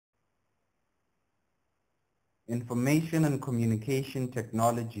Information and communication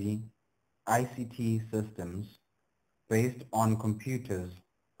technology, ICT systems, based on computers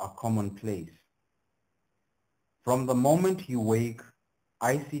are commonplace. From the moment you wake,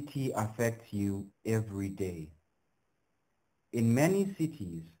 ICT affects you every day. In many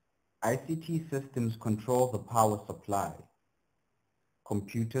cities, ICT systems control the power supply.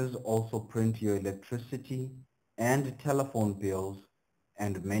 Computers also print your electricity and telephone bills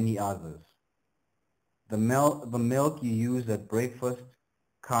and many others. The milk you use at breakfast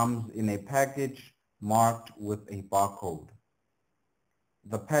comes in a package marked with a barcode.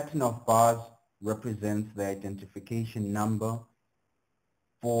 The pattern of bars represents the identification number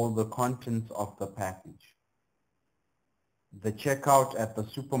for the contents of the package. The checkout at the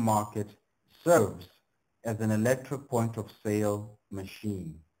supermarket serves as an electric point of sale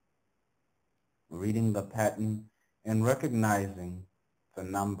machine, reading the pattern and recognizing the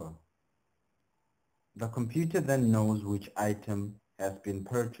number. The computer then knows which item has been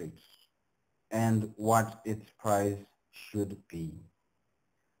purchased and what its price should be.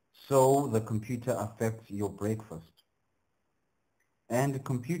 So the computer affects your breakfast. And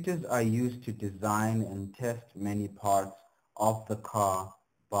computers are used to design and test many parts of the car,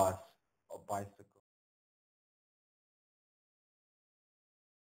 bus, or bicycle.